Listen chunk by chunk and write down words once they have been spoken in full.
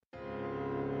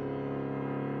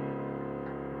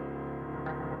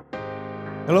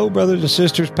Hello, brothers and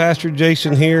sisters. Pastor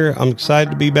Jason here. I'm excited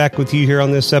to be back with you here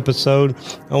on this episode.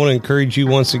 I want to encourage you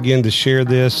once again to share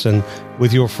this and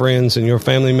with your friends and your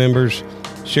family members.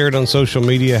 Share it on social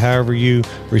media, however you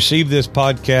receive this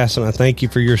podcast, and I thank you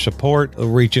for your support. We're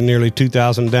reaching nearly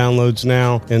 2,000 downloads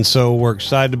now, and so we're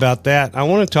excited about that. I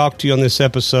want to talk to you on this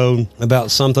episode about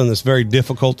something that's very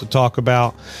difficult to talk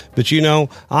about, but you know,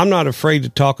 I'm not afraid to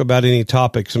talk about any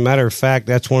topics. As a matter of fact,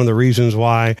 that's one of the reasons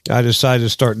why I decided to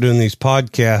start doing these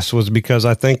podcasts, was because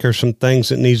I think there's some things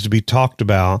that needs to be talked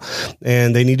about,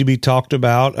 and they need to be talked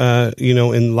about,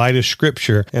 in light of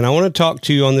Scripture. And I want to talk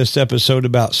to you on this episode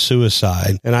about suicide.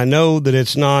 And I know that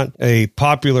it's not a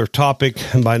popular topic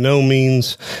by no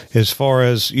means as far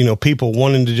as, people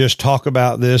wanting to just talk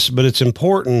about this, but it's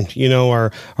important.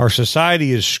 Our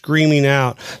society is screaming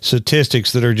out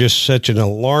statistics that are just such an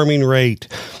alarming rate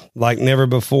like never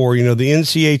before. The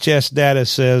NCHS data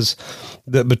says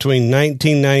that between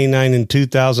 1999 and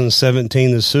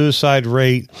 2017, the suicide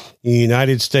rate in the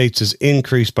United States has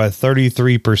increased by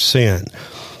 33%.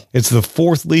 It's the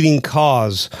fourth leading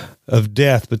cause of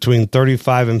death between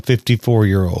 35 and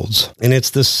 54-year-olds. And it's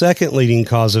the second leading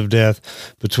cause of death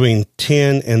between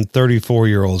 10 and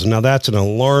 34-year-olds. Now, that's an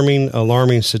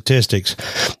alarming statistics.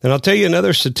 And I'll tell you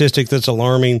another statistic that's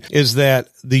alarming is that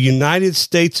the United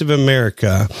States of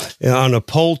America, on a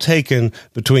poll taken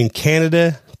between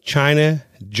Canada, China,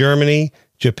 Germany,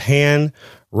 Japan,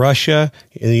 Russia,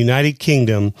 and the United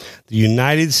Kingdom, the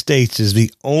United States is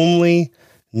the only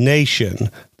nation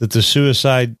that the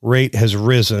suicide rate has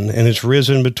risen, and it's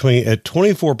risen at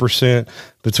 24%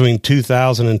 between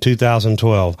 2000 and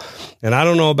 2012. And I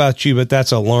don't know about you, but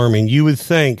that's alarming. You would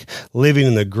think, living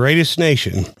in the greatest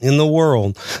nation in the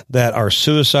world, that our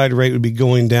suicide rate would be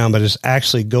going down, but it's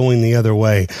actually going the other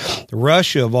way.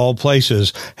 Russia, of all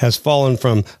places, has fallen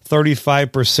from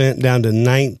 35% down to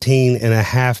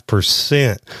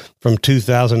 19.5% from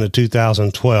 2000 to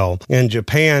 2012. And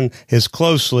Japan is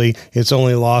it's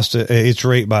only lost its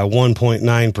rate by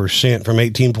 1.9% from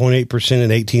 18.8%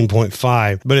 and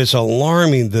 18.5%. But it's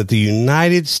alarming that the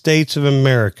United States of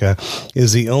America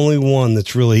is the only one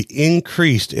that's really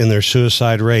increased in their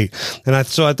suicide rate. And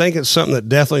so I think it's something that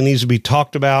definitely needs to be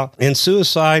talked about. And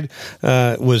suicide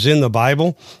was in the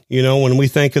Bible. When we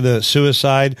think of the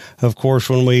suicide, of course,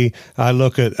 I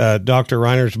look at Dr.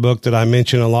 Reiner's book that I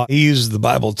mention a lot, he uses the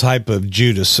Bible type of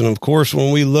Judas. And of course,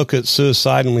 when we look at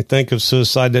suicide and we think of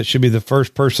suicide, that should be the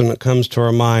first person that comes to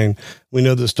our mind. We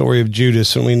know the story of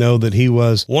Judas, and we know that he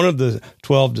was one of the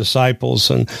 12 disciples.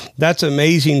 And that's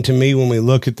amazing to me when we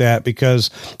look at that, because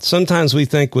sometimes we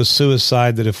think with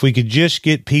suicide that if we could just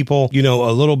get people,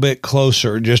 a little bit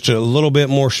closer, just a little bit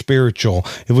more spiritual,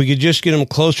 if we could just get them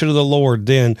closer to the Lord,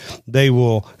 then they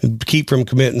will keep from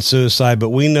committing suicide. But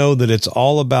we know that it's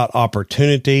all about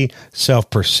opportunity,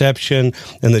 self-perception,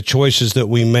 and the choices that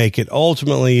we make. It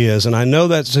ultimately is. And I know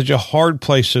that's such a hard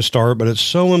place to start, but it's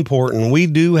so important. We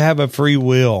do have a free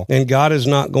will, and God is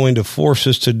not going to force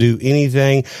us to do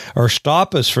anything or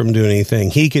stop us from doing anything.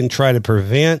 He can try to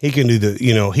prevent, he can do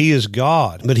he is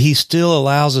God, but he still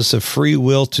allows us a free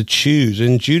will to choose.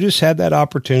 And Judas had that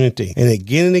opportunity. And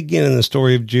again in the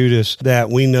story of Judas, that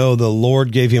we know the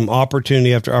Lord gave him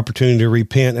opportunity after opportunity to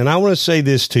repent. And I want to say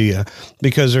this to you,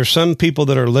 because there's some people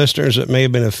that are listeners that may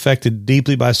have been affected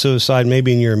deeply by suicide,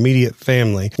 maybe in your immediate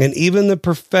family. And even the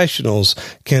professionals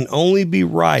can only be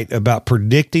right about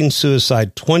predicting suicide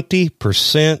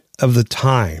 20% of the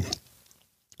time.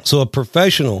 So a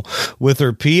professional with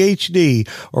their PhD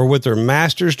or with their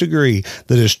master's degree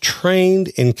that is trained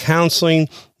in counseling,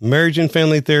 marriage and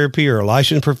family therapy, or a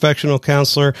licensed professional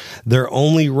counselor, they're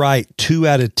only right 2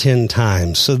 out of 10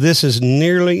 times. So this is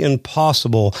nearly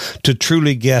impossible to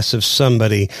truly guess if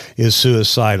somebody is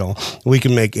suicidal. We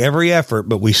can make every effort,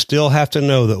 but we still have to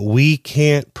know that we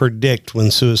can't predict when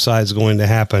suicide is going to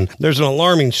happen. There's an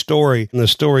alarming story, and the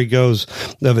story goes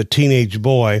of a teenage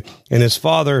boy, and his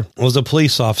father was a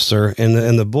police officer,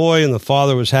 and the boy and the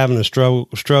father was having a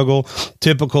struggle,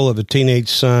 typical of a teenage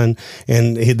son,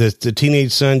 and the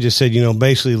teenage son just said,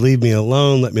 basically leave me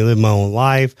alone, let me live my own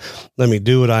life, let me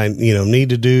do what I, need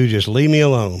to do, just leave me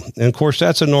alone. And of course,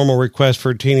 that's a normal request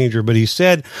for a teenager, but he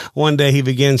said one day he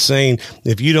began saying,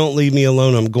 if you don't leave me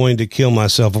alone, I'm going to kill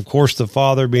myself. Of course, the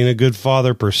father, being a good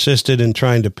father, persisted in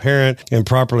trying to parent and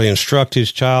properly instruct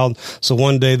his child. So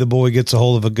one day the boy gets a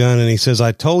hold of a gun and he says,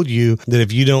 I told you that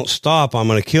if you don't stop, I'm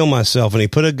going to kill myself. And he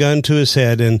put a gun to his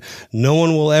head, and no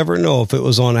one will ever know if it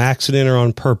was on accident or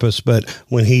on purpose. But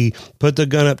when he put the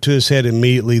gun gun up to his head,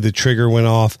 immediately the trigger went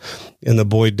off and the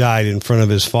boy died in front of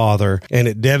his father. And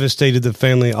it devastated the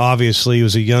family. Obviously, he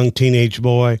was a young teenage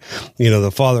boy.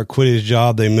 The father quit his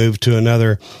job. They moved to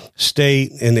another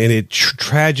state, and it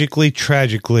tragically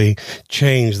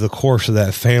changed the course of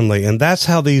that family. And that's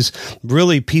how these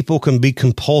really people can be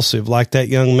compulsive, like that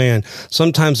young man.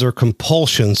 Sometimes they're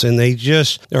compulsions, and they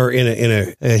just are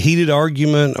in a heated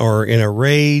argument or in a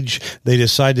rage. They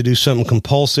decide to do something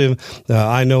compulsive.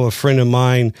 I know a friend of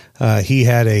mine, he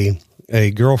had a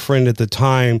girlfriend at the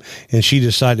time, and she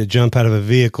decided to jump out of a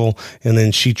vehicle, and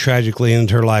then she tragically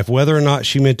ended her life. Whether or not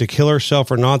she meant to kill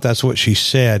herself or not, that's what she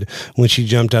said when she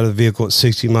jumped out of the vehicle at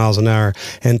 60 miles an hour.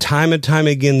 And time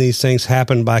again, these things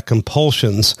happen by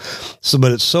compulsions.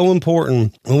 But it's so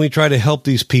important when we try to help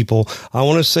these people. I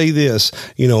want to say this,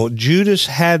 Judas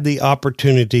had the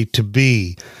opportunity to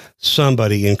be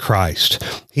somebody in Christ.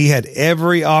 He had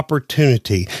every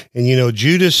opportunity. And,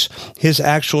 Judas, his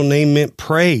actual name meant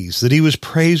praise, that he was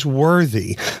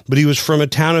praiseworthy, but he was from a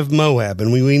town of Moab.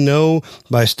 And we know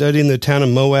by studying the town of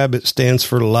Moab, it stands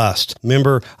for lust.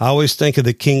 Remember, I always think of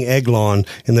the king Eglon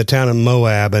in the town of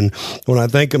Moab. And when I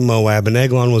think of Moab, and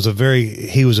Eglon was a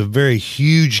very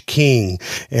huge king.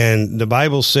 And the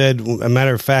Bible said, a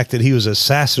matter of fact, that he was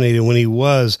assassinated when he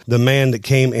was the man that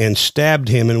came and stabbed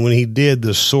him. And when he did,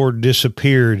 the sword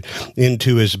disappeared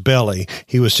into his belly.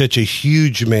 He was such a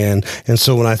huge man. And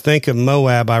so when I think of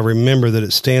Moab, I remember that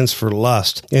it stands for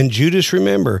lust. And Judas,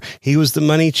 remember, he was the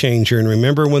money changer. And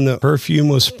remember when the perfume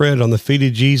was spread on the feet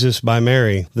of Jesus by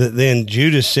Mary, that then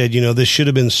Judas said, this should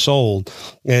have been sold.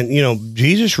 And,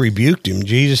 Jesus rebuked him.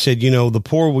 Jesus said, the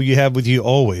poor will you have with you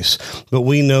always. But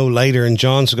we know later in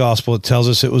John's gospel, it tells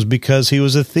us it was because he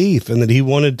was a thief and that he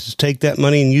wanted to take that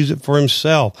money and use it for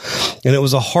himself. And it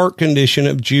was a heart condition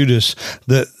of Judas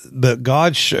that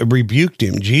God rebuked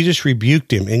him. Jesus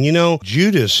rebuked him. And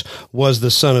Judas was the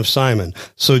son of Simon.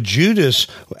 So Judas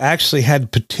actually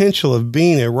had potential of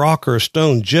being a rock or a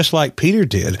stone, just like Peter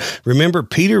did. Remember,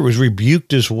 Peter was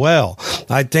rebuked as well.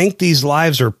 I think these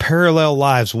lives are parallel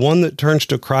lives, one that turns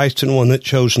to Christ and one that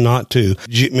chose not to.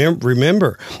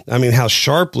 Remember, how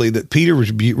sharply that Peter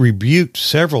was rebuked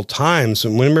several times.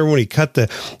 And remember when he cut the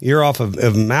ear off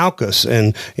of Malchus,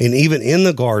 and even in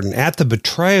the garden at the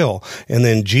betrayal, and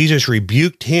then Jesus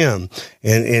rebuked him.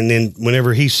 And then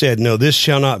whenever he said, "No, this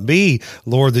shall not be,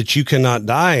 Lord, that you cannot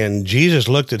die." And Jesus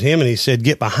looked at him and he said,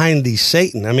 "Get behind thee,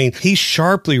 Satan." He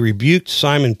sharply rebuked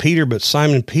Simon Peter, but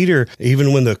Simon Peter,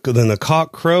 even when the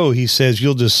cock crow, he says,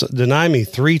 "You'll just deny me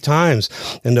 3 times."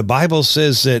 And the Bible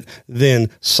says that then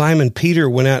Simon Peter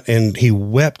went out and he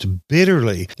wept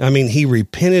bitterly. He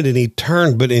repented and he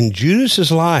turned. But in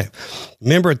Judas's life,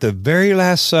 remember at the very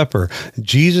Last Supper,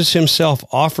 Jesus himself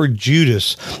offered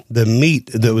Judas the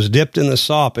meat that was dipped in the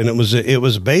sop. And it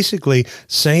was basically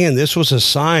saying this was a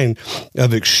sign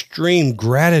of extreme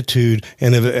gratitude,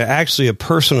 and of actually a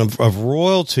person of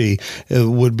royalty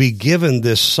would be given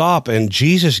this sop. And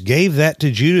Jesus gave that to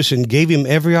Judas and gave him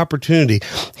every opportunity.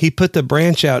 He put the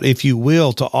branch out, if you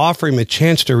will, to offer him a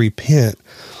chance to repent.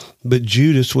 But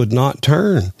Judas would not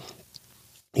turn.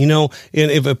 And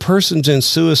if a person's in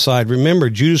suicide, remember,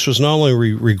 Judas was not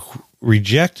only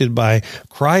rejected by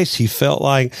Christ, he felt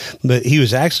like, but he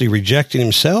was actually rejecting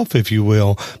himself, if you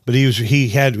will. But he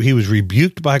was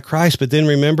rebuked by Christ. But then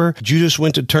remember, Judas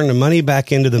went to turn the money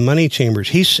back into the money chambers.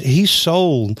 He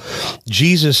sold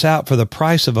Jesus out for the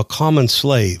price of a common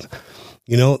slave.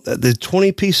 The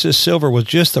 20 pieces of silver was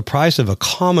just the price of a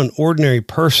common, ordinary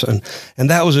person. And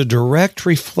that was a direct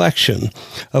reflection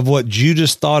of what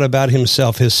Judas thought about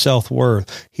himself, his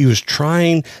self-worth. He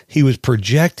was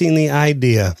projecting the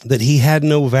idea that he had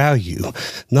no value.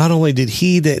 Not only did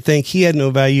he think he had no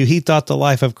value, he thought the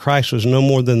life of Christ was no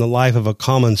more than the life of a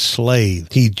common slave.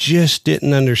 He just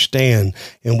didn't understand.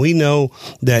 And we know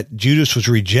that Judas was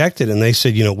rejected, and they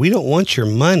said, we don't want your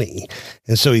money.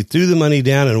 And so he threw the money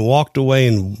down and walked away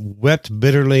and wept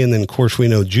bitterly. And then, of course, we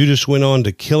know Judas went on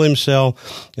to kill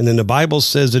himself. And then the Bible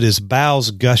says that his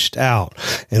bowels gushed out.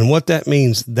 And what that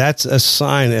means, that's a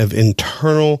sign of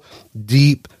internal,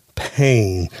 deep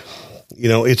pain.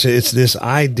 It's this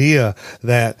idea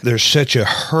that there's such a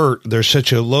hurt, there's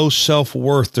such a low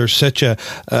self-worth, there's such an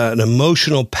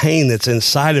emotional pain that's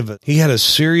inside of it. He had a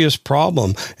serious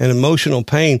problem, an emotional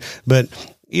pain, but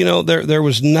there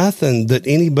was nothing that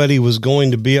anybody was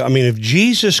going to be. If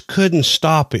Jesus couldn't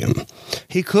stop him,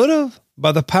 he could have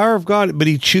by the power of God, but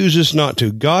he chooses not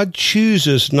to. God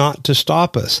chooses not to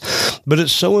stop us. But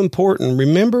it's so important.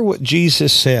 Remember what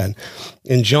Jesus said.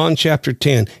 in John chapter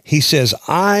 10. He says,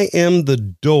 I am the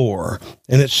door.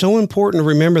 And it's so important to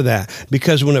remember that,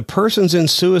 because when a person's in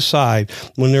suicide,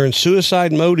 when they're in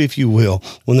suicide mode, if you will,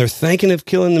 when they're thinking of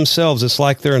killing themselves, it's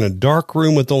like they're in a dark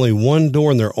room with only one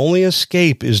door, and their only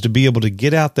escape is to be able to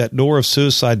get out that door of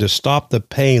suicide to stop the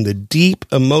pain, the deep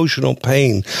emotional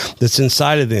pain that's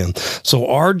inside of them. So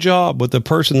our job with the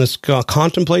person that's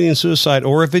contemplating suicide,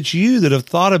 or if it's you that have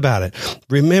thought about it,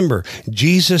 remember,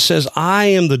 Jesus says, I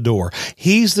am the door.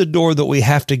 He's the door that we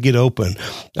have to get open.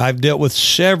 I've dealt with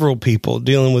several people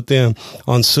dealing with them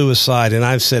on suicide, and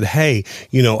I've said, hey,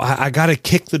 I got to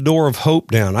kick the door of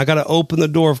hope down. I got to open the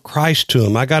door of Christ to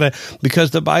them.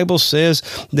 Because the Bible says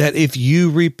that if you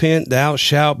repent, thou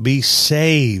shalt be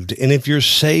saved. And if you're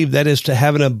saved, that is to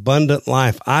have an abundant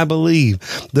life. I believe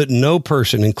that no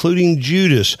person, including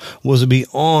Judas, was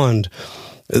beyond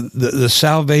the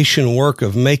salvation work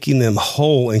of making them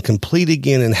whole and complete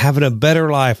again and having a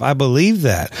better life. I believe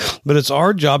that. But it's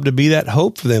our job to be that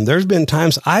hope for them. There's been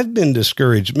times I've been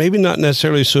discouraged, maybe not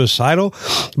necessarily suicidal,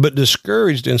 but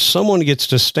discouraged, and someone gets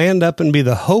to stand up and be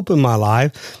the hope in my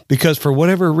life because for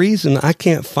whatever reason, I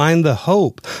can't find the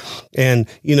hope. And,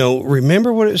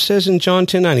 remember what it says in John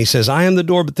 10:9. He says, I am the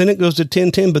door, but then it goes to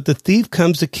 10:10, but the thief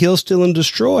comes to kill, steal, and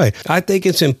destroy. I think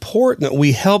it's important that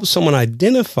we help someone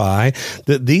identify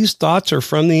that these thoughts are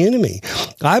from the enemy.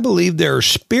 I believe there are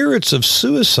spirits of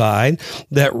suicide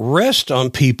that rest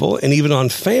on people and even on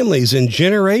families and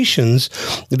generations,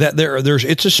 that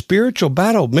it's a spiritual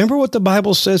battle. Remember what the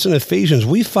Bible says in Ephesians,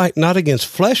 we fight not against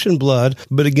flesh and blood,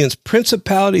 but against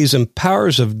principalities and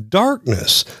powers of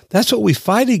darkness. That's what we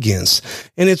fight against.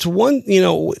 And it's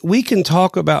we can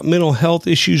talk about mental health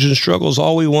issues and struggles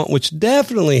all we want, which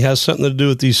definitely has something to do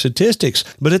with these statistics.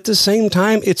 But at the same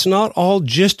time, it's not all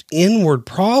just inward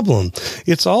problem.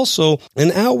 It's also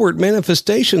an outward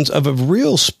manifestations of a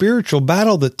real spiritual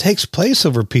battle that takes place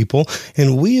over people.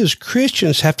 And we as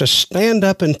Christians have to stand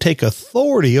up and take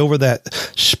authority over that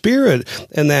spirit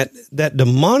and that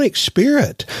demonic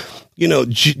spirit.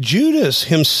 Judas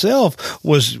himself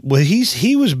was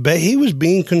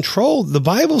being controlled. The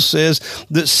Bible says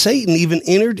that Satan even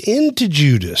entered into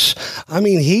Judas.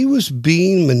 He was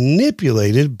being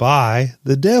manipulated by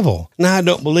the devil. Now, I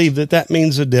don't believe that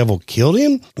means the devil killed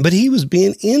him, but he was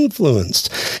being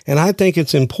influenced. And I think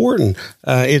it's important.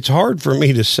 It's hard for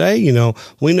me to say,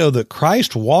 we know that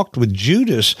Christ walked with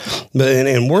Judas,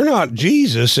 and we're not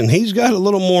Jesus, and he's got a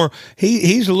little more,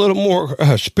 he's a little more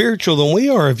spiritual than we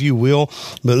are, if you will.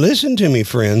 But listen to me,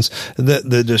 friends, that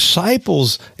the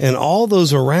disciples and all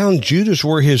those around Judas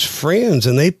were his friends,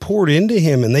 and they poured into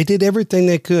him, and they did everything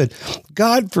they could.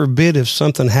 God forbid if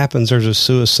something happens, there's a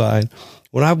suicide.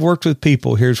 When I've worked with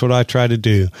people, here's what I try to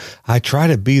do. I try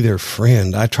to be their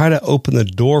friend. I try to open the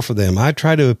door for them. I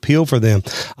try to appeal for them.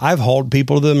 I've hauled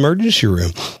people to the emergency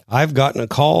room. I've gotten a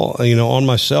call, on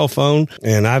my cell phone,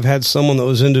 and I've had someone that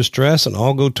was in distress, and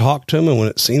I'll go talk to them. And when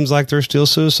it seems like they're still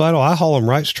suicidal, I haul them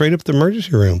right straight up to the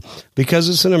emergency room because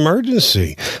it's an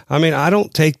emergency. I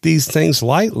don't take these things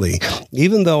lightly.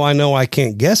 Even though I know I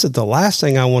can't guess it, the last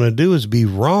thing I want to do is be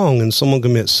wrong and someone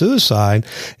commit suicide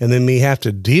and then me have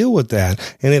to deal with that.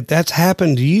 And if that's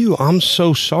happened to you, I'm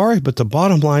so sorry. But the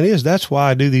bottom line is that's why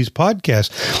I do these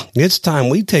podcasts. It's time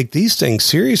we take these things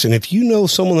serious. And if you know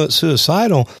someone that's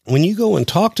suicidal, when you go and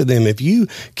talk to them, if you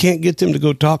can't get them to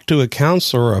go talk to a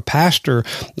counselor or a pastor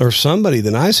or somebody,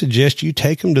 then I suggest you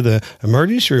take them to the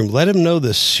emergency room. Let them know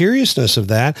the seriousness of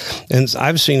that. And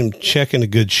I've seen them check into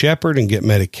Good Shepherd and get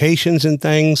medications and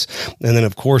things. And then,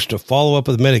 of course, to follow up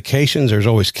with medications, there's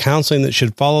always counseling that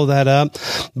should follow that up.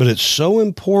 But it's so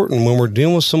important when we're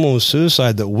dealing with someone with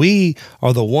suicide that we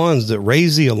are the ones that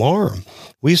raise the alarm.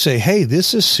 We say, hey,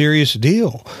 this is a serious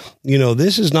deal.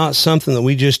 This is not something that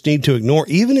we just need to ignore.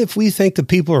 Even if we think the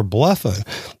people are bluffing,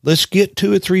 let's get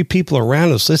 2 or 3 people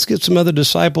around us. Let's get some other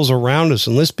disciples around us,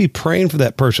 and let's be praying for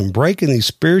that person, breaking these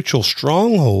spiritual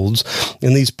strongholds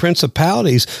and these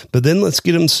principalities. But then let's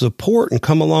get them support and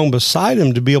come along beside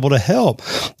them to be able to help.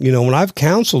 When I've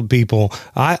counseled people,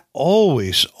 I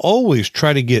always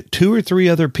try to get 2 or 3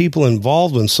 other people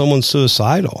involved when someone's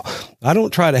suicidal. I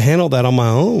don't try to handle that on my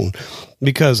own.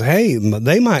 Because, hey,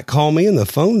 they might call me and the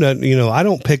phone doesn't, I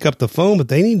don't pick up the phone, but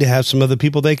they need to have some other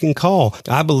people they can call.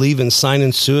 I believe in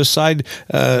signing suicide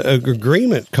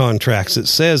agreement contracts that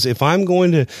says if I'm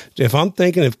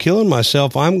thinking of killing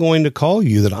myself, I'm going to call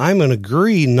you, that I'm going to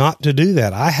agree not to do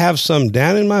that. I have some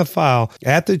down in my file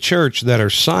at the church that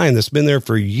are signed that's been there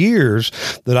for years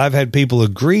that I've had people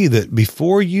agree that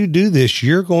before you do this,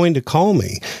 you're going to call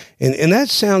me. And that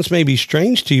sounds maybe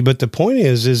strange to you, but the point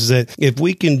is that if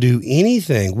we can do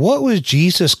anything, what was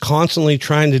Jesus constantly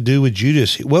trying to do with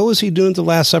Judas? What was he doing at the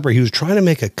Last Supper? He was trying to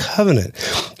make a covenant.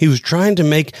 He was trying to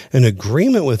make an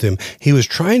agreement with him. He was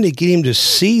trying to get him to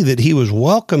see that he was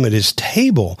welcome at his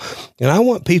table. And I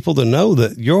want people to know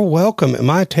that you're welcome at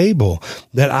my table,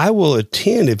 that I will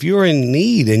attend. If you're in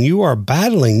need and you are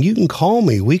battling, you can call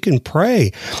me. We can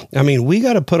pray. I mean, we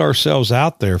got to put ourselves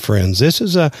out there, friends. This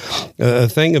is a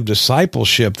thing of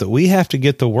discipleship that we have to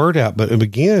get the word out. But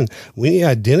again, we need to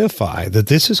identify that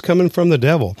this is coming from the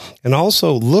devil, and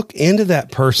also look into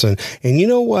that person. And you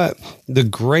know what? The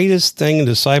greatest thing in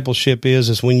discipleship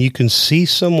is when you can see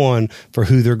someone for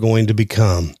who they're going to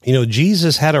become. You know,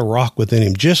 Jesus had a rock within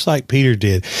him, just like Peter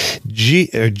did.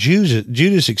 Judas,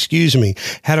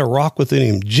 had a rock within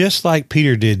him, just like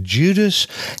Peter did. Judas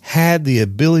had the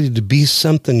ability to be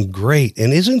something great.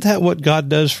 And isn't that what God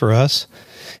does for us?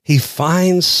 He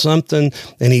finds something,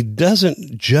 and he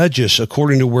doesn't judge us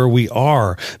according to where we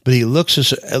are, but he looks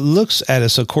at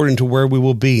us according to where we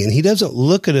will be. And he doesn't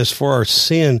look at us for our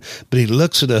sin, but he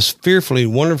looks at us fearfully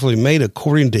and wonderfully made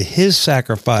according to his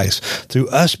sacrifice through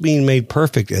us being made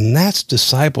perfect. And that's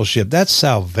discipleship. That's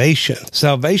salvation.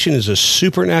 Salvation is a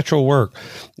supernatural work.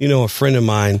 You know, a friend of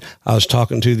mine I was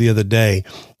talking to the other day,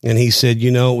 and he said,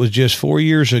 you know, it was just 4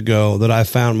 years ago that I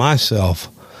found myself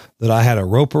that I had a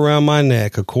rope around my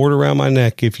neck, a cord around my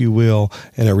neck, if you will,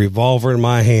 and a revolver in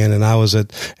my hand. And I was out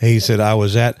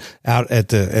at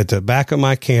the back of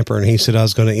my camper, and he said I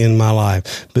was going to end my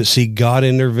life. But see, God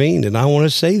intervened. And I want to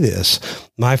say this.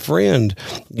 My friend,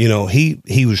 you know,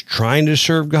 he was trying to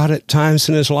serve God at times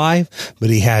in his life, but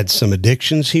he had some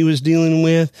addictions he was dealing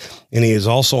with, and he is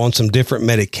also on some different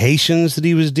medications that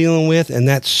he was dealing with. And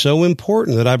that's so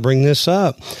important that I bring this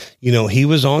up. You know, he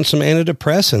was on some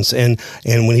antidepressants, and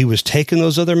when he was taking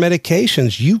those other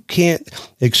medications, you can't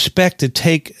expect to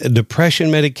take a depression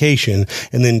medication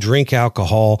and then drink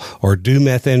alcohol or do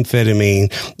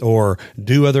methamphetamine or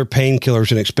do other painkillers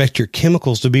and expect your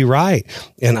chemicals to be right.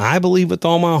 And I believe with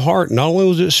all my heart, not only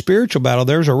was it a spiritual battle,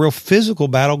 there's a real physical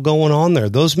battle going on there.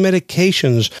 Those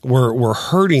medications were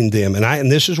hurting them.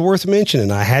 And this is worth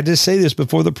mentioning. I had to say this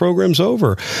before the program's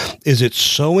over, is it's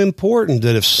so important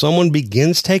that if someone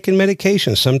begins taking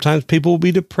medication, sometimes people will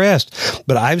be depressed,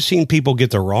 but I've seen people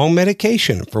get the wrong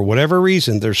medication for whatever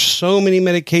reason. There's so many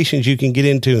medications you can get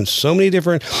into and so many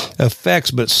different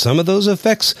effects, but some of those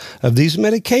effects of these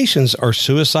medications are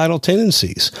suicidal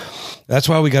tendencies. That's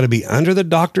why we got to be under the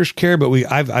doctor's care. But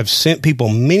I've sent people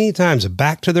many times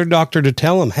back to their doctor to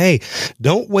tell them, hey,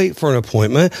 don't wait for an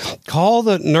appointment. Call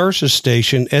the nurse's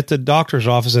station at the doctor's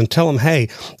office and tell them, hey,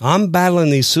 I'm battling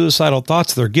these suicidal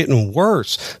thoughts. They're getting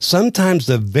worse. Sometimes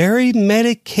the very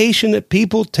medication that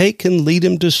people take can lead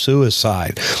them to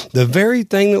suicide. The very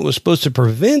thing that was supposed to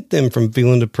prevent them from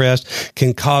feeling depressed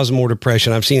can cause more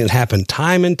depression. I've seen it happen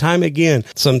time and time again.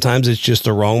 Sometimes it's just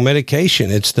the wrong medication.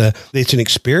 It's an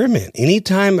experiment.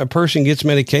 Anytime a person gets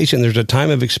medication, there's a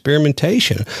time of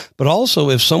experimentation. But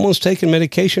also, if someone's taking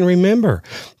medication, remember,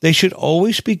 they should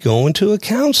always be going to a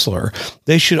counselor.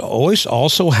 They should always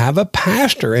also have a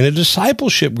pastor and a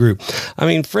discipleship group. I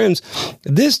mean, friends,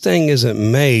 this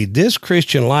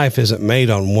Christian life isn't made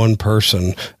on one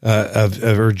person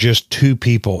or just two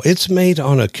people. It's made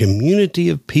on a community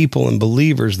of people and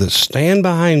believers that stand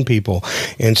behind people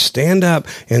and stand up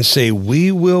and say,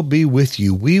 we will be with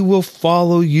you. We will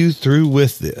follow you through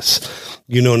with this.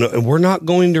 You know, we're not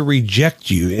going to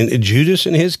reject you. And Judas,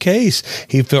 in his case,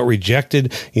 he felt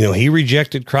rejected. You know, he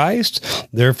rejected Christ.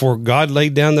 Therefore, God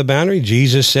laid down the boundary.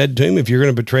 Jesus said to him, if you're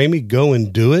going to betray me, go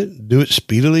and do it. Do it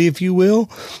speedily, if you will.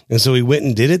 And so he went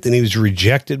and did it. Then he was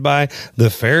rejected by the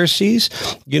Pharisees.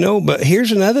 You know, but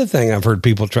here's another thing I've heard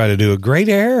people try to do. A great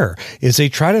error is they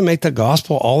try to make the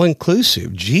gospel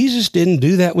all-inclusive. Jesus didn't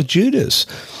do that with Judas.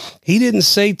 He didn't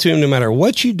say to him, no matter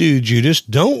what you do, Judas,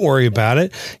 don't worry about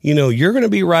it. You know, you're going to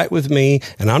be right with me,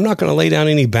 and I'm not going to lay down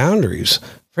any boundaries.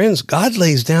 Friends, God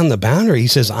lays down the boundary. He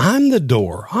says, I'm the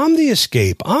door. I'm the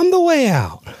escape. I'm the way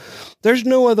out. There's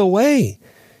no other way.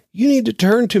 You need to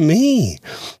turn to me.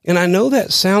 And I know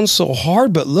that sounds so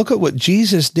hard, but look at what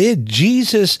Jesus did.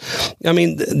 Judas's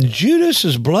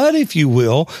blood, if you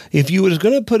will, if you was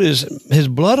going to put his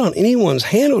blood on anyone's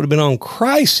hand, it would have been on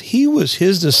Christ. He was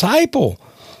his disciple.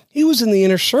 He was in the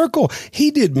inner circle.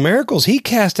 He did miracles. He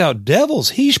cast out devils.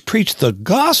 He preached the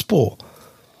gospel.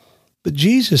 But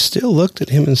Jesus still looked at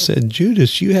him and said,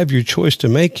 Judas, you have your choice to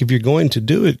make. If you're going to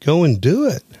do it, go and do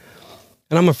it.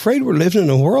 And I'm afraid we're living in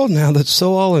a world now that's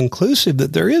so all-inclusive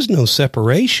that there is no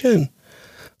separation.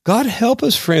 God help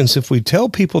us, friends, if we tell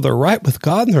people they're right with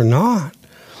God and they're not.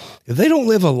 if they don't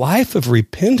live a life of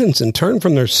repentance and turn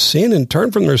from their sin and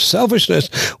turn from their selfishness,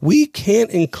 we can't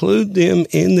include them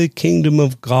in the kingdom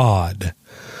of God.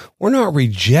 We're not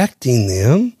rejecting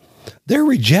them. They're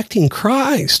rejecting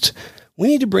Christ. We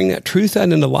need to bring that truth out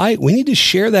into light. We need to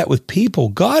share that with people.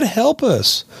 God help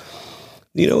us.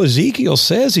 You know, Ezekiel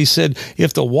says, he said,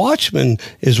 if the watchman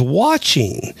is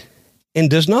watching and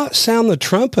does not sound the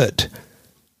trumpet,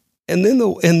 and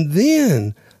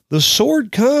then the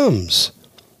sword comes,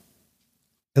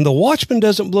 and the watchman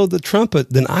doesn't blow the trumpet,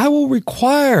 then I will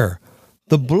require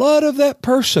the blood of that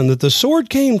person that the sword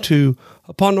came to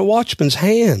upon the watchman's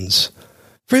hands.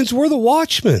 Friends, we're the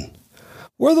watchmen.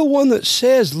 We're the one that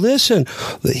says, listen,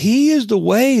 that he is the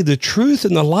way, the truth,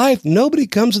 and the life. Nobody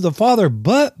comes to the Father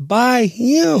but by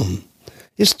him.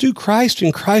 It's through Christ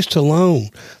and Christ alone.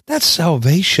 That's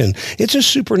salvation. It's a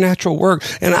supernatural work.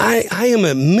 And I am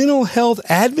a mental health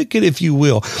advocate, if you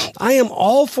will. I am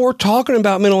all for talking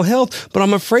about mental health, but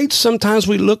I'm afraid sometimes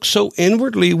we look so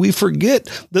inwardly, we forget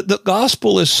that the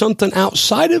gospel is something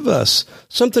outside of us,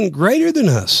 something greater than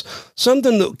us,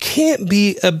 something that can't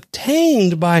be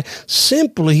obtained by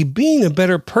simply being a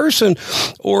better person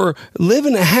or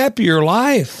living a happier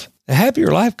life. A happier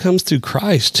life comes through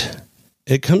Christ.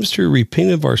 It comes through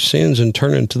repenting of our sins and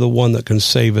turning to the one that can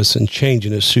save us and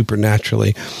changing us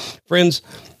supernaturally. Friends,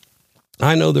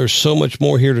 I know there's so much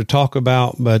more here to talk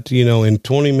about, but, you know, in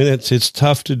 20 minutes, it's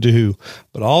tough to do.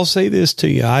 But I'll say this to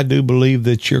you. I do believe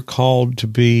that you're called to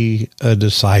be a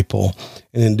disciple.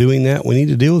 And in doing that, we need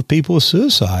to deal with people with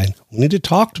suicide. We need to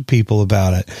talk to people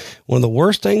about it. One of the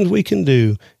worst things we can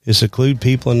do is seclude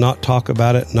people and not talk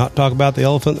about it, not talk about the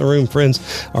elephant in the room.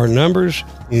 Friends, our numbers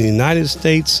in the United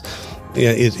States,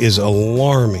 it is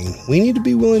alarming. We need to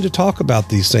be willing to talk about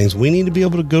these things. We need to be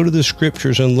able to go to the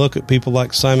scriptures and look at people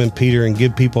like Simon Peter and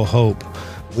give people hope.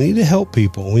 We need to help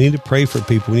people. We need to pray for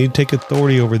people. We need to take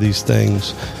authority over these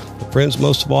things. But friends,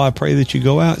 most of all, I pray that you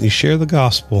go out and you share the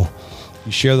gospel.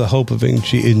 You share the hope of in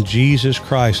Jesus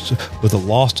Christ with a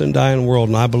lost and dying world.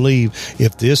 And I believe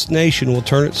if this nation will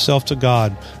turn itself to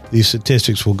God, these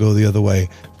statistics will go the other way.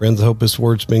 Friends, I hope this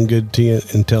word's been good to you.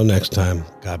 Until next time,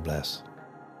 God bless.